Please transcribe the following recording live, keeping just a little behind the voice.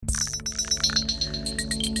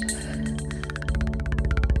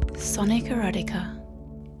Sonic Erotica.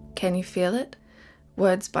 Can You Feel It?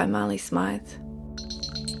 Words by Marley Smythe.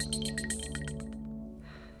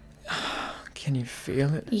 Can you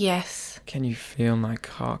feel it? Yes. Can you feel my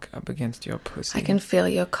cock up against your pussy? I can feel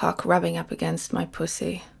your cock rubbing up against my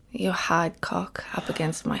pussy. Your hard cock up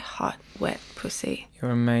against my hot, wet pussy.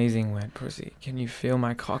 Your amazing wet pussy. Can you feel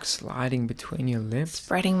my cock sliding between your lips?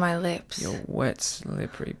 Spreading my lips. Your wet,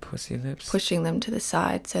 slippery pussy lips. Pushing them to the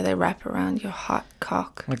side so they wrap around your hot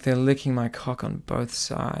cock. Like they're licking my cock on both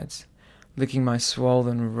sides. Licking my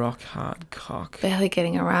swollen, rock-hard cock. Barely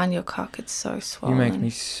getting around your cock, it's so swollen. You make me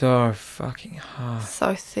so fucking hard.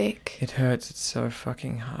 So thick. It hurts, it's so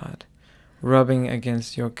fucking hard. Rubbing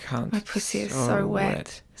against your cunt. My pussy is so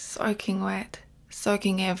wet. Soaking wet.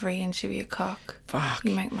 Soaking every inch of your cock. Fuck.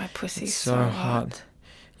 You make my pussy It's so hot.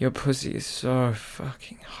 Your pussy is so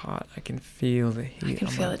fucking hot. I can feel the heat. I can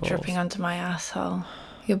on feel my it balls. dripping onto my asshole.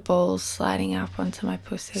 Your balls sliding up onto my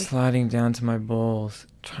pussy. Sliding down to my balls.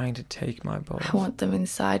 Trying to take my balls. I want them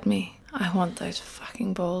inside me. I want those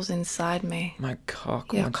fucking balls inside me. My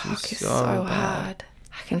cock Your wants cock you is so so bad. hard.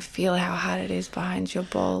 I can feel how hard it is behind your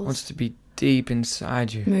balls. Wants to be deep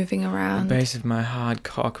inside you. Moving The around. base of my hard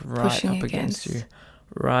cock right Pushing up against against. you.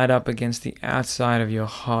 Right up against the outside of your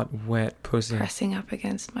hot, wet pussy. Pressing up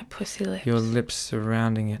against my pussy lips. Your lips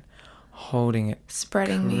surrounding it. Holding it.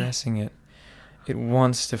 Spreading me. Caressing it. It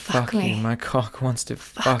wants to fuck me. you. My cock wants to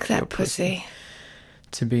Fuck fuck your that pussy.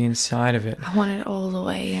 To be inside of it. I want it all the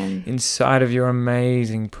way in. Inside of your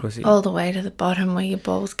amazing pussy. All the way to the bottom where your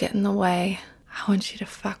balls get in the way. I want you to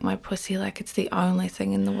fuck my pussy like it's the only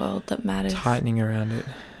thing in the world that matters. Tightening around it.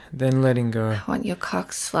 Then letting go. I want your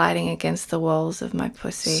cock sliding against the walls of my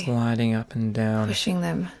pussy. Sliding up and down. Pushing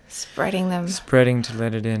them. Spreading them. Spreading to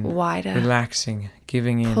let it in. Wider. Relaxing.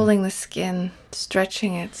 Giving in. Pulling the skin.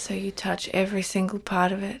 Stretching it so you touch every single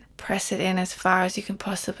part of it. Press it in as far as you can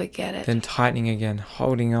possibly get it. Then tightening again.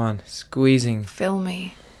 Holding on. Squeezing. Fill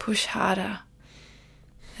me. Push harder.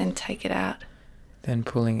 Then take it out. Then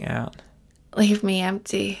pulling out. Leave me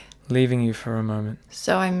empty. Leaving you for a moment.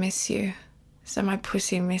 So I miss you. So my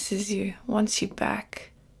pussy misses you. Wants you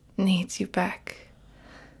back. Needs you back.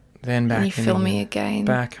 Then back And you in fill again. me again.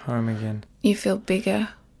 Back home again. You feel bigger,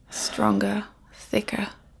 stronger, thicker.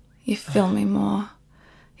 You fill me more.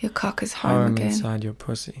 Your cock is home again. Inside your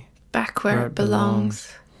pussy. Back where it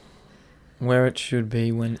belongs. Where it should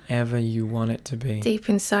be whenever you want it to be. Deep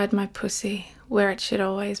inside my pussy. Where it should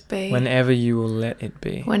always be. Whenever you will let it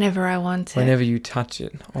be. Whenever I want it. Whenever you touch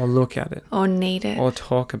it or look at it or need it. or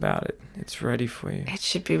talk about it. It's ready for you. It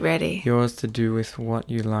should be ready. Yours to do with what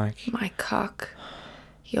you like. My cock.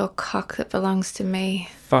 Your cock that belongs to me.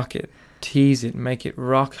 Fuck it. Tease it. Make it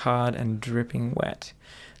rock hard and dripping wet.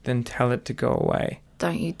 Then tell it to go away.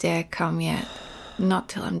 Don't you dare come yet. Not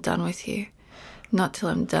till I'm done with you. Not till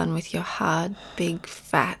I'm done with your hard, big,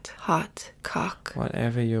 fat, hot cock.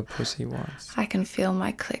 Whatever your pussy wants. I can feel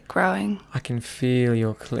my clit growing. I can feel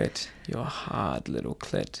your clit. Your hard little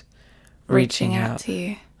clit. Reaching out to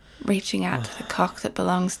you. Reaching out to the cock that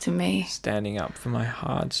belongs to me. Standing up for my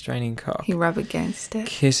hard, straining cock. You rub against it.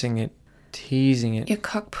 Kissing it. Teasing it. Your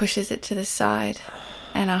cock pushes it to the side.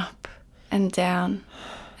 And up. And down.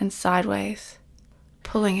 And sideways.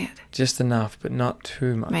 Pulling it. Just enough, but not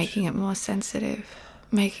too much. Making it more sensitive.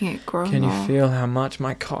 Making it grow Can more. you feel how much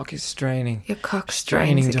my cock is straining? Your cock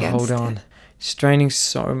Straining strains to against hold on. it. Straining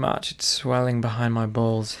so much it's swelling behind my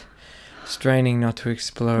balls. Straining not to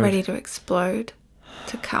explode. Ready to explode.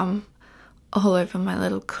 To come all over my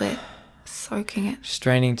little clit. Soaking it.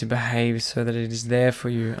 Straining to behave so that it is there for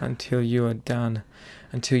you until you are done.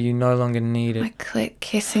 Until you no longer need it. My clit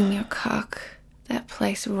kissing your cock. That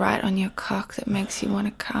place right on your cock that makes you want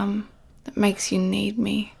to come. That makes you need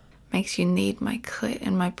me. Makes you need my clit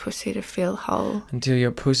and my pussy to feel whole. Until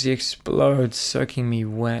your pussy explodes, soaking me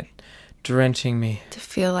wet. Drenching me. To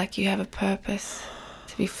feel like you have a purpose.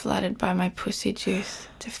 To be flooded by my pussy juice.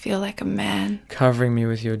 To feel like a man. Covering me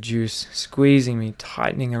with your juice. Squeezing me,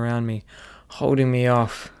 tightening around me. Holding me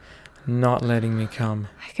off. Not letting me come.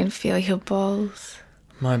 I can feel your balls.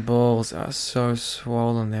 My balls are so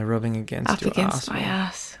swollen they're rubbing against Up your against arsehole. my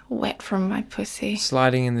ass. Wet from my pussy.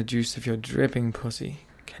 Sliding in the juice of your dripping pussy.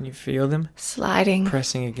 Can you feel them? Sliding.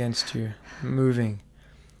 Pressing against you. Moving.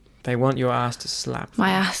 They want your ass to slap.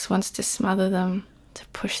 My ass wants to smother them. To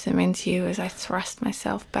push them into you as I thrust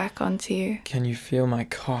myself back onto you. Can you feel my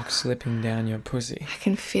cock slipping down your pussy? I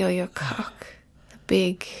can feel your cock. The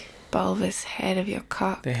big, bulbous head of your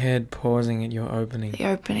cock. The head pausing at your opening. The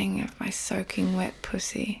opening of my soaking wet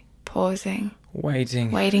pussy. Pausing. Waiting.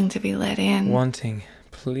 Waiting to be let in. Wanting.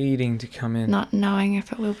 Pleading to come in. Not knowing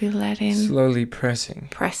if it will be let in. Slowly pressing.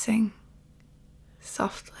 Pressing.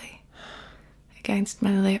 Softly. against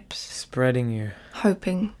my lips, spreading you.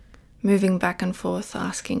 hoping, moving back and forth,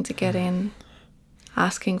 asking to get in,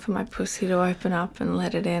 asking for my pussy to open up and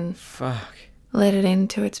let it in. Fuck. Let it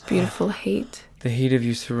into its beautiful heat. The heat of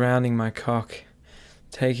you surrounding my cock,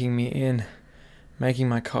 taking me in, making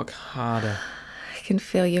my cock harder, I can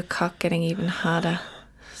feel your cock getting even harder,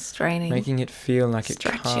 straining, making it feel like it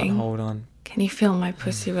can't stretching. hold on. Can you feel my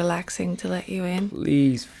pussy relaxing to let you in,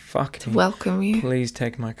 Please fuck to me. welcome you, Please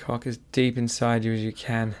take my cock as deep inside you as you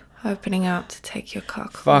can. opening up to take your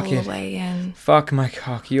cock Fuck all it. the way in. Fuck my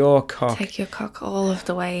cock, your cock. Take your cock all of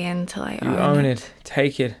the way in till I You own it.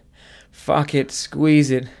 Take it. Fuck it.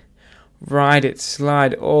 Squeeze it. Ride it.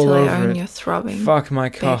 Slide all till I over own it. your throbbing, Fuck my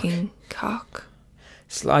cock. begging cock,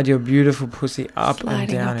 Slide your beautiful pussy up and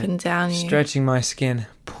sliding down up it. and down you. Stretching my skin.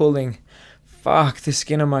 Pulling. Fuck, the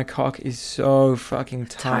skin of my cock is so fucking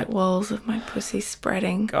Tight tight. walls of my pussy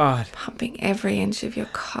spreading, God, pumping every inch of your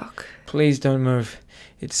cock, please don't move.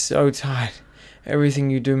 It's so tight.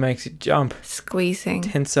 Everything you do makes it jump. squeezing,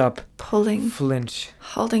 Tense up. pulling, Flinch.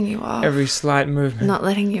 holding you off, Every slight movement. not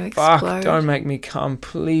letting you explode, Fuck, don't make me come.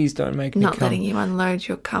 Please don't make me not come. letting you unload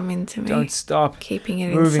your cum into me, Don't stop. keeping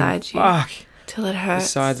it Moving. inside you Fuck. till it The hurts.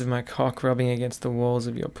 sides of my cock rubbing against the walls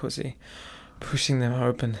of your pussy. Pushing them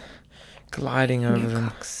open. Gliding over Your them.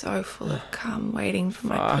 cock's so full of cum, waiting for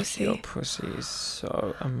my Fuck, pussy, your pussy is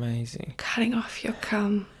so amazing. cutting off your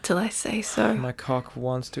cum till I say so. My cock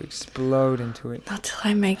wants to explode into it. Not till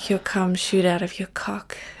I make your cum shoot out of your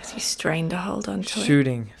cock as you strain to hold onto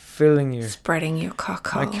Shooting, filling it, you. spreading your cock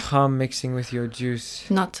My hole. cum mixing with your juice.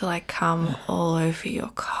 Not till I cum all over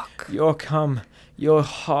your cock. Your cum. Your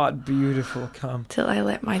hot, beautiful cum. Till I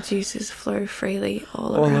let my juices flow freely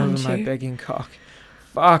all All around over my you, begging cock.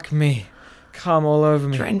 Fuck me. Cum all over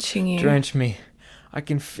me. drenching you. Drench me. I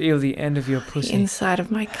can feel the end of your The pussy. inside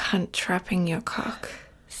of my cunt trapping your cock,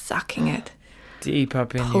 sucking it, Deep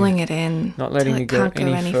up in pulling you. it in, Not letting till you it go can't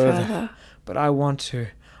any further. But I want to.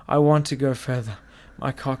 I want to go further.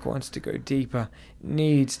 My cock wants to go deeper.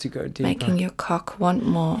 Needs to go deeper. Making your cock want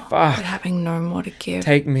more, Fuck. but having no more to give.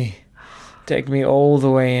 Take me. Take me all the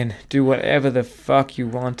way in. Do whatever the fuck you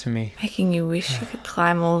want to me. Making you wish you could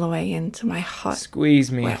climb all the way into my hot,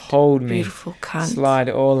 Squeeze me. wet, Hold me. beautiful cunt. Slide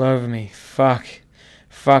all over me. Fuck.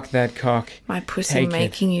 Fuck that cock. My pussy Take it.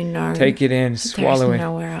 making you know Take it in. that Swallow there's it.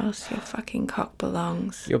 nowhere else your fucking cock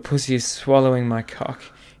belongs. Your pussy is swallowing my cock.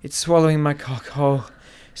 It's swallowing my cock whole.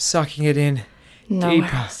 Sucking it in. Nowhere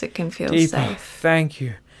Deeper. else it can feel Deeper. safe. Thank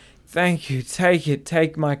you. Thank you. Take it.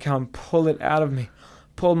 Take my cum. Pull it out of me.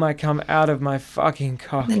 Pull my cum out of my fucking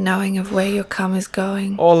cock. The knowing of where your cum is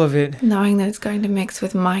going, All of it. knowing that it's going to mix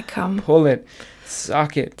with my cum, Pull it.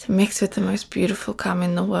 Suck it. to mix with the most beautiful cum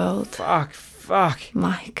in the world, Fuck. Fuck.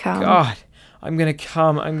 my cum. God. I'm gonna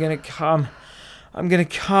come. I'm gonna come. I'm gonna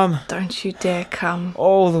come. Don't you dare cum.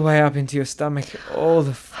 All the way up into your stomach. All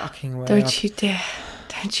the fucking way up. Don't you dare.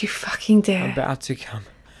 Don't you fucking I'm dare. about to come.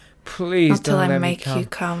 Please Not till don't I let me make come. you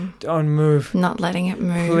cum. Don't move. Not letting it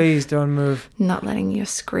move. Please don't move. Not letting your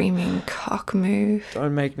screaming cock move.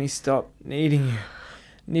 Don't make me stop needing you.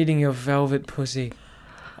 Needing your velvet pussy.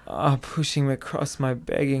 Pushing across my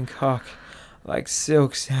begging cock like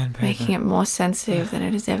silk sandpaper. Making it more sensitive than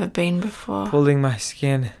it has ever been before. Pulling my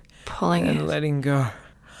skin Pulling and it. letting go.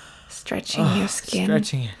 Stretching your skin.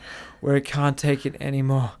 Stretching it where it can't take it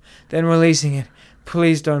anymore. Then releasing it.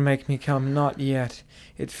 Please don't make me come. Not yet.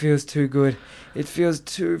 It feels too good. It feels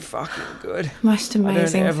too fucking good. Most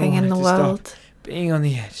amazing ever thing in want the it to stop. world. Being on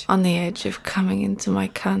the edge. On the edge of coming into my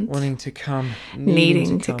cunt. Wanting to come.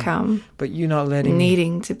 Needing to come. But you not letting me.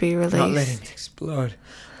 Needing to be released. Not letting it explode.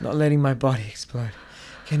 Not letting my body explode.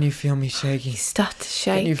 Can you feel me shaking? You start to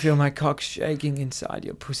shake. Can you feel my cock shaking inside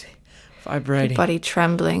your pussy? Your Vibrating. body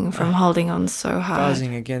trembling from holding on so hard.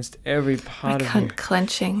 Buzzing against every My part of cunt you.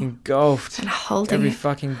 clenching Engulfed. and holding Every it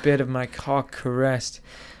fucking bit of my cock caressed.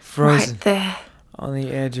 Frozen. right there. On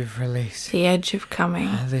the edge of release. The edge of coming.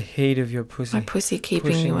 The heat of your pussy. My pussy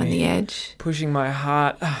keeping pushing you on me. the edge. Pushing my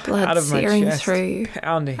heart Blood out of my searing chest. through you.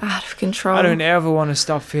 Pounding. Out of control. I don't ever want to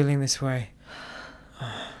stop feeling this way.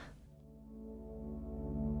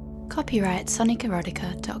 Copyright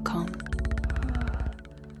sonicerotica.com.